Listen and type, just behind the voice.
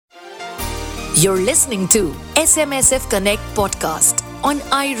You're listening to SMSF Connect podcast on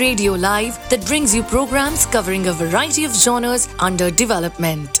iRadio Live that brings you programs covering a variety of genres under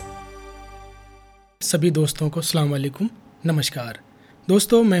development. सभी दोस्तों को अस्सलाम वालेकुम, नमस्कार।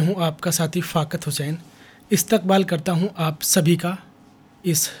 दोस्तों, मैं हूं आपका साथी फ़ाकत हुसैन। इस्तकबाल करता हूं आप सभी का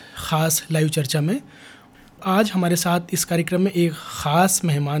इस ख़ास लाइव चर्चा में। आज हमारे साथ इस कार्यक्रम में एक ख़ास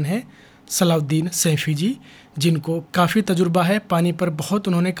मेहमान है सलाउद्दीन सैफ़ी जी, जिनको काफ़ी तजुर्बा है। पानी पर बहुत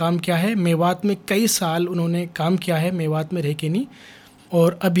उन्होंने काम किया है। मेवात में कई साल उन्होंने काम किया है, मेवात में रह के नहीं,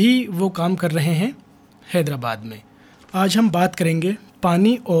 और अभी वो काम कर रहे हैं हैदराबाद में। आज हम बात करेंगे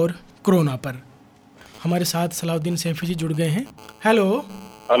पानी और कोरोना पर। हमारे साथ सलाउद्दीन सैफ़ी जी जुड़ गए हैं। हेलो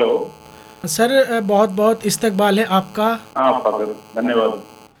सर, बहुत बहुत इस्तकबाल है आपका। धन्यवाद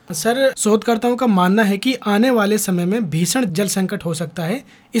सर, शोधकर्ताओं का मानना है कि आने वाले समय में भीषण जल संकट हो सकता है।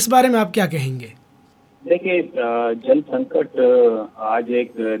 इस बारे में आप क्या कहेंगे? देखिए, जल संकट आज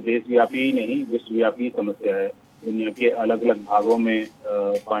एक देशव्यापी ही नहीं, विश्वव्यापी समस्या है। दुनिया के अलग अलग भागों में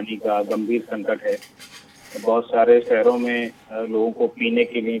पानी का गंभीर संकट है। बहुत सारे शहरों में लोगों को पीने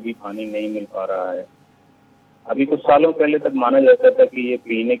के लिए भी पानी नहीं मिल पा रहा है। अभी कुछ सालों पहले तक माना जाता था कि ये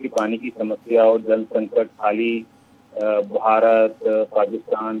पीने की पानी की समस्या और जल संकट खाली भारत,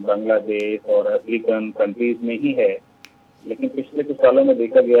 पाकिस्तान, बांग्लादेश और अफ्रीकन कंट्रीज में ही है। लेकिन पिछले कुछ सालों में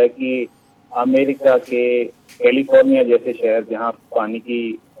देखा गया है कि अमेरिका के कैलिफोर्निया जैसे शहर, जहां पानी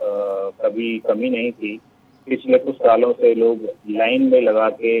की कभी कमी नहीं थी, पिछले कुछ सालों से लोग लाइन में लगा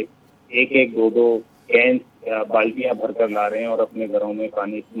के एक दो कैन या बाल्टियां भरकर ला रहे हैं और अपने घरों में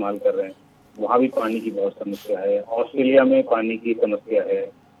पानी इस्तेमाल कर रहे हैं। वहाँ भी पानी की बहुत समस्या है। ऑस्ट्रेलिया में पानी की समस्या है,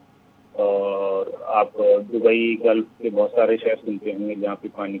 और आप दुबई, गल्फ के बहुत सारे शहर सुनते होंगे जहाँ पे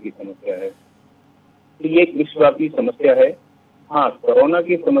पानी की समस्या है। तो ये एक विश्वव्यापी समस्या है। हाँ, कोरोना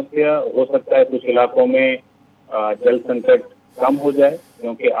की समस्या हो सकता है कुछ इलाकों में जल संकट कम हो जाए,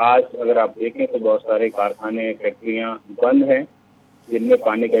 क्योंकि आज अगर आप देखें तो बहुत सारे कारखाने, फैक्ट्रियाँ बंद हैं जिनमें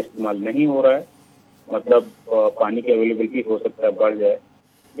पानी का इस्तेमाल नहीं हो रहा है। मतलब पानी की अवेलेबिलिटी हो सकता है बढ़ जाए।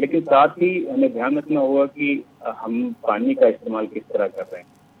 लेकिन साथ ही हमें ध्यान रखना होगा कि हम पानी का इस्तेमाल किस तरह कर रहे हैं।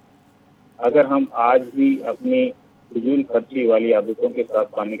 अगर हम आज भी अपनी फिजूल खर्ची वाली आदतों के साथ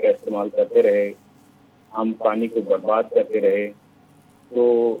पानी का इस्तेमाल करते रहे, हम पानी को बर्बाद करते रहे,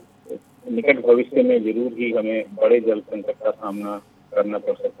 तो निकट भविष्य में जरूर ही हमें बड़े जल संकट का सामना करना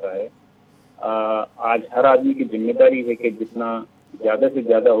पड़ सकता है। आज हर आदमी की जिम्मेदारी है कि जितना ज़्यादा से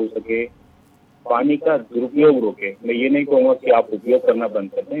ज़्यादा हो सके पानी का दुरुपयोग रोकें। मैं ये नहीं कहूँगा कि आप उपयोग करना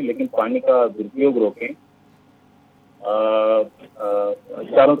बंद कर दें, लेकिन पानी का दुरुपयोग रोकें।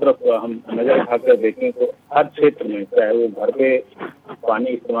 चारों तरफ हम नजर उठाकर देखें तो हर क्षेत्र में, चाहे वो घर पे पानी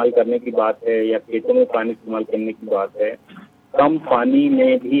इस्तेमाल करने की बात है या खेतों में पानी इस्तेमाल करने की बात है, कम पानी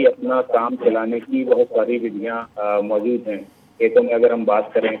में भी अपना काम चलाने की बहुत सारी विधियां मौजूद हैं। खेतों में अगर हम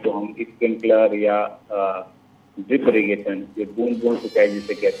बात करें तो हम स्प्रिंकलर या ड्रिप इरिगेशन, जो बूंद बूंद सिंचाई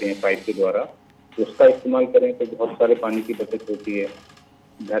जिसे कहते हैं पाइप के द्वारा, उसका इस्तेमाल करें तो बहुत सारे पानी की बचत होती है।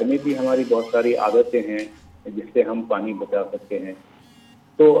 घर में भी हमारी बहुत सारी आदतें हैं जिससे हम पानी बचा सकते हैं।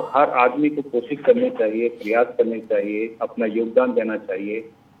 तो हर आदमी को कोशिश करनी चाहिए, प्रयास करने चाहिए, अपना योगदान देना चाहिए।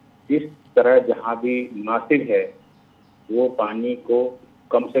 जिस तरह जहाँ भी मुनासिब है वो पानी को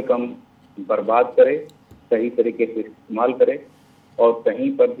कम से कम बर्बाद करे, सही तरीके से इस्तेमाल करे। और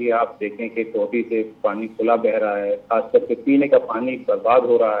कहीं पर भी आप देखें कि टोटी से पानी खुला बह रहा है, खास करके पीने का पानी बर्बाद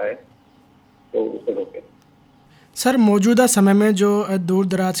हो रहा है, तो उसे रोकें। सर, मौजूदा समय में जो दूर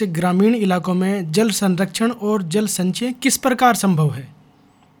दराज के ग्रामीण इलाकों में जल संरक्षण और जल संचय किस प्रकार संभव है?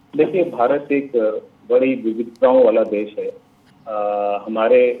 देखिए, भारत एक बड़ी विविधताओं वाला देश है।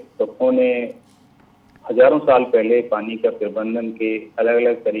 हमारे पुरखों ने हजारों साल पहले पानी का प्रबंधन के अलग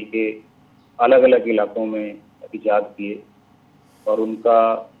अलग तरीके अलग अलग इलाकों में इजाद किए, और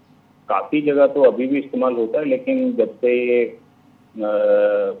उनका काफ़ी जगह तो अभी भी इस्तेमाल होता है। लेकिन जब से ये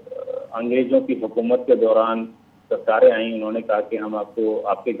अंग्रेजों की हुकूमत के दौरान सरकारें आई, उन्होंने कहा कि हम आपको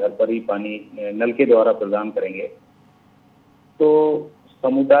आपके घर पर ही पानी नल के द्वारा प्रदान करेंगे। तो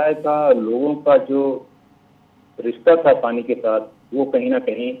समुदाय का, लोगों का जो रिश्ता था पानी के साथ, वो कहीं ना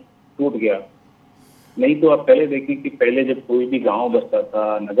कहीं टूट गया। नहीं तो आप पहले देखें कि पहले जब कोई भी गांव बसता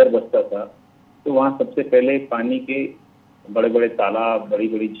था, नगर बसता था, तो वहाँ सबसे पहले पानी के बड़े बड़े तालाब, बड़ी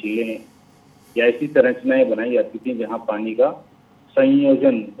बड़ी झीलें या ऐसी संरचनाएं बनाई जाती थी जहाँ पानी का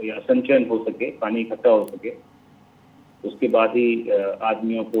संयोजन या संचयन हो सके, पानी इकट्ठा हो सके। उसके बाद ही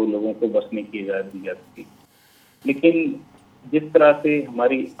आदमियों को, लोगों को बसने की इजाज़त दी जाती थी। लेकिन जिस तरह से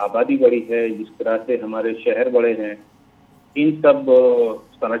हमारी आबादी बढ़ी है, जिस तरह से हमारे शहर बड़े हैं, इन सब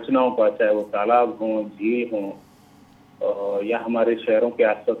संरचनाओं का, चाहे वो तालाब हों, झील हों या हमारे शहरों के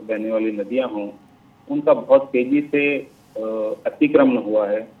आसपास बहने वाली नदियां हों, उनका बहुत तेजी से अतिक्रमण हुआ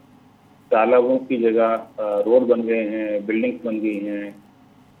है। तालाबों की जगह रोड बन गए हैं, बिल्डिंग्स बन गई हैं,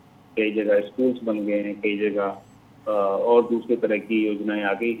 कई जगह स्कूल्स बन गए हैं, कई जगह और दूसरे तरह की योजनाएं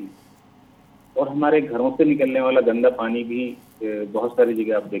आ गई हैं। और हमारे घरों से निकलने वाला गंदा पानी भी बहुत सारी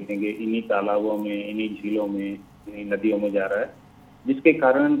जगह आप देखेंगे इन्हीं तालाबों में, इन्हीं झीलों में, इन्हीं नदियों में जा रहा है, जिसके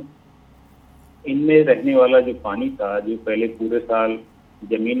कारण इनमें रहने वाला जो पानी था, जो पहले पूरे साल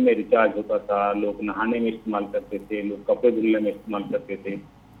जमीन में रिचार्ज होता था, लोग नहाने में इस्तेमाल करते थे, लोग कपड़े धुलने में इस्तेमाल करते थे,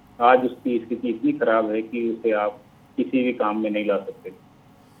 आज उसकी स्थिति इतनी खराब है कि उसे आप किसी भी काम में नहीं ला सकते।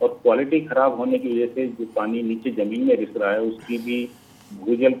 और क्वालिटी खराब होने की वजह से जो पानी नीचे जमीन में रिस रहा है, उसकी भी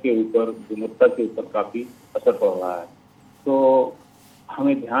भूजल के ऊपर, गुणवत्ता के ऊपर काफ़ी असर पड़ रहा है। तो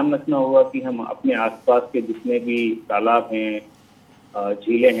हमें ध्यान रखना होगा कि हम अपने आसपास के जितने भी तालाब हैं,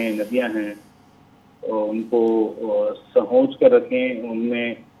 झीलें हैं, नदियां हैं, उनको संजोच कर रखें,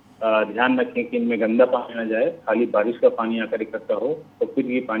 उनमें ध्यान रखें कि इनमें गंदा पानी ना जाए। खाली बारिश का पानी आकर इकट्ठा हो तो फिर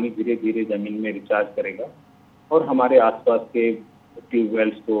ये पानी धीरे धीरे ज़मीन में रिचार्ज करेगा और हमारे आसपास के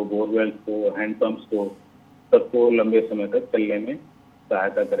ट्यूबवेल्स को, बोरवेल्स को, हैंडपम्प्स को, सबको लंबे समय तक चलने में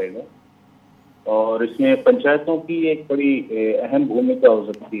सहायता करेगा। और इसमें पंचायतों की एक बड़ी अहम भूमिका हो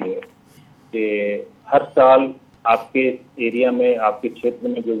सकती है कि हर साल आपके एरिया में, आपके क्षेत्र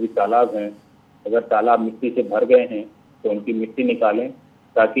में जो भी तालाब हैं, अगर तालाब मिट्टी से भर गए हैं तो उनकी मिट्टी निकालें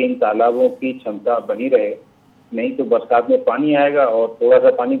ताकि इन तालाबों की क्षमता बनी रहे। नहीं तो बरसात में पानी आएगा और थोड़ा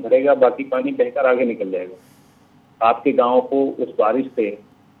सा पानी भरेगा, बाकी पानी बहकर आगे निकल जाएगा। आपके गांव को उस बारिश से,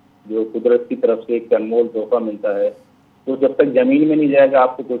 जो कुदरत की तरफ से एक अनमोल तोहफा मिलता है, तो जब तक ज़मीन में नहीं जाएगा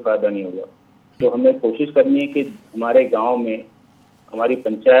आपको कोई फायदा नहीं होगा। तो हमें कोशिश करनी है कि हमारे गांव में, हमारी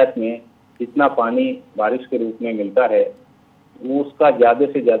पंचायत में जितना पानी बारिश के रूप में मिलता है, वो उसका ज़्यादा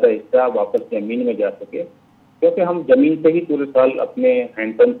से ज़्यादा हिस्सा वापस ज़मीन में जा सके, क्योंकि हम ज़मीन से ही पूरे साल अपने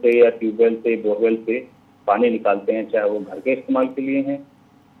हैंडपम्प से या ट्यूबवेल से, बोरवेल से पानी निकालते हैं, चाहे वो घर के इस्तेमाल के लिए हैं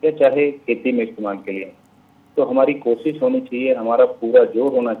या चाहे खेती में इस्तेमाल के लिए। तो हमारी कोशिश होनी चाहिए, हमारा पूरा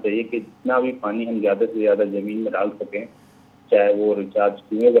जोर होना चाहिए कि जितना भी पानी हम ज़्यादा से ज़्यादा ज़मीन में डाल सकें, चाहे वो रिचार्ज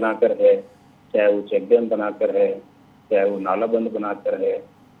कुएँ बनाकर है, चाहे वो चेक डैम बनाकर है, चाहे वो नाला बंद बनाकर है,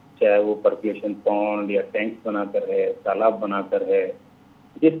 चाहे वो पर्कुलेशन पॉन्ड या टैंक्स बनाकर है, तालाब बनाकर है,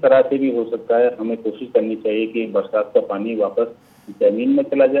 जिस तरह से भी हो सकता है हमें कोशिश करनी चाहिए कि बरसात का पानी वापस ज़मीन में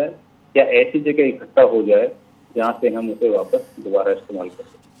चला जाए या ऐसी जगह इकट्ठा हो जाए जहाँ से हम उसे वापस दोबारा इस्तेमाल कर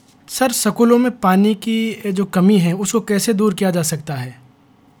सकें। सर, स्कूलों में पानी की जो कमी है उसको कैसे दूर किया जा सकता है?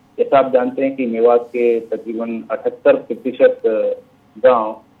 जैसा आप जानते हैं कि मेवात के तकरीबन 78%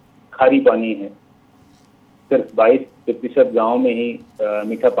 गाँव खारी पानी है, सिर्फ 22% गाँव में ही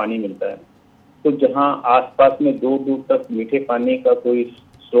मीठा पानी मिलता है। तो जहाँ आसपास में दूर दूर तक मीठे पानी का कोई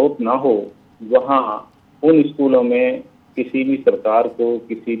स्रोत ना हो, वहाँ उन स्कूलों में किसी भी सरकार को,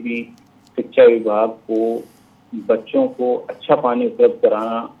 किसी भी शिक्षा विभाग को बच्चों को अच्छा पानी उपलब्ध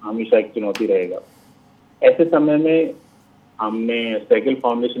कराना हमेशा एक चुनौती रहेगा। ऐसे समय में हमने साइकिल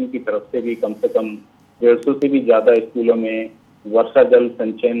फाउंडेशन की तरफ से भी कम 150 से भी ज़्यादा स्कूलों में वर्षा जल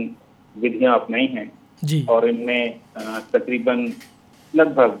संचयन विधियाँ अपनाई हैं जी। और इनमें तकरीबन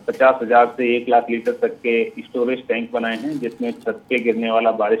लगभग 50,000 से 1 लाख लीटर तक के स्टोरेज टैंक बनाए हैं, जिसमें छत पे गिरने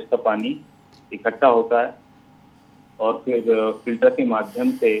वाला बारिश का पानी इकट्ठा होता है और फिर फिल्टर के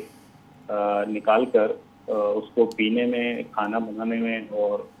माध्यम से निकाल कर उसको पीने में, खाना बनाने में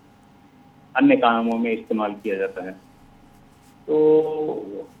और अन्य कामों में इस्तेमाल किया जाता है।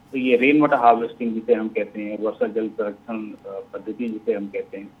 तो ये रेन वाटर हार्वेस्टिंग जिसे हम कहते हैं, वर्षा जल संरक्षण पद्धति जिसे हम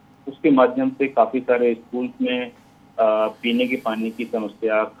कहते हैं, उसके माध्यम से काफ़ी सारे स्कूल्स में पीने के पानी की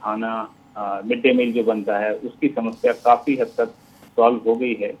समस्या, खाना, मिड डे मील जो बनता है उसकी समस्या काफ़ी हद तक सॉल्व हो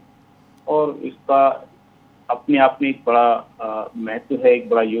गई है। और इसका अपने आप में एक बड़ा महत्व है, एक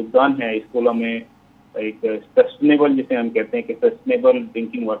बड़ा योगदान है स्कूलों में एक सस्टेनेबल, जिसे हम कहते हैं कि सस्टेनेबल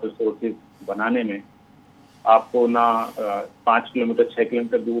ड्रिंकिंग वाटर सोर्सेज बनाने में। आपको ना 5 किलोमीटर 6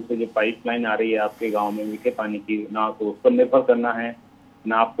 किलोमीटर दूर से जो पाइपलाइन आ रही है आपके गांव में मीठे पानी की, ना तो उस पर निर्भर करना है,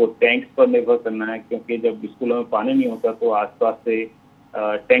 ना आपको टैंक्स पर निर्भर करना है, क्योंकि जब स्कूलों में पानी नहीं होता तो आसपास से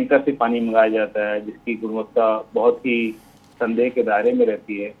टैंकर से पानी मंगाया जाता है, जिसकी गुणवत्ता बहुत ही संदेह के दायरे में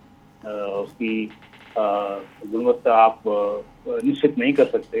रहती है। उसकी गुणवत्ता आप निश्चित नहीं कर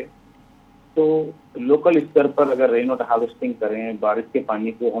सकते। तो लोकल स्तर पर अगर रेन वाटर हार्वेस्टिंग करें, बारिश के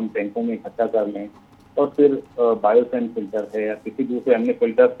पानी को हम टैंकों में इकट्ठा कर लें और फिर बायोसैंड फिल्टर है या किसी दूसरे अन्य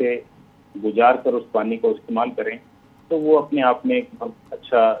फिल्टर से गुजार कर उस पानी को इस्तेमाल करें, तो वो अपने आप में एक बहुत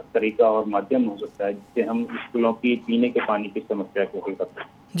अच्छा तरीका और माध्यम हो सकता है जिससे हम स्कूलों की पीने के पानी की समस्या को हल कर सकते हैं।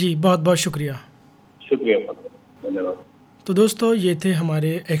 जी, बहुत बहुत शुक्रिया। शुक्रिया, धन्यवाद। तो दोस्तों, ये थे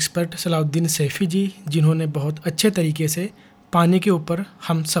हमारे एक्सपर्ट सलाउद्दीन सैफी जी, जिन्होंने बहुत अच्छे तरीके से पानी के ऊपर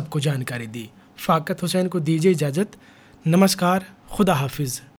हम सबको जानकारी दी। फाकत हुसैन को दीजिए इजाज़त। नमस्कार, खुदा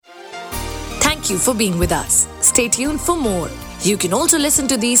हाफिज़। Thank you for being with us. Stay tuned for more. You can also listen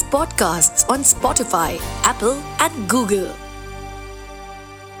to these podcasts on Spotify, Apple, and Google.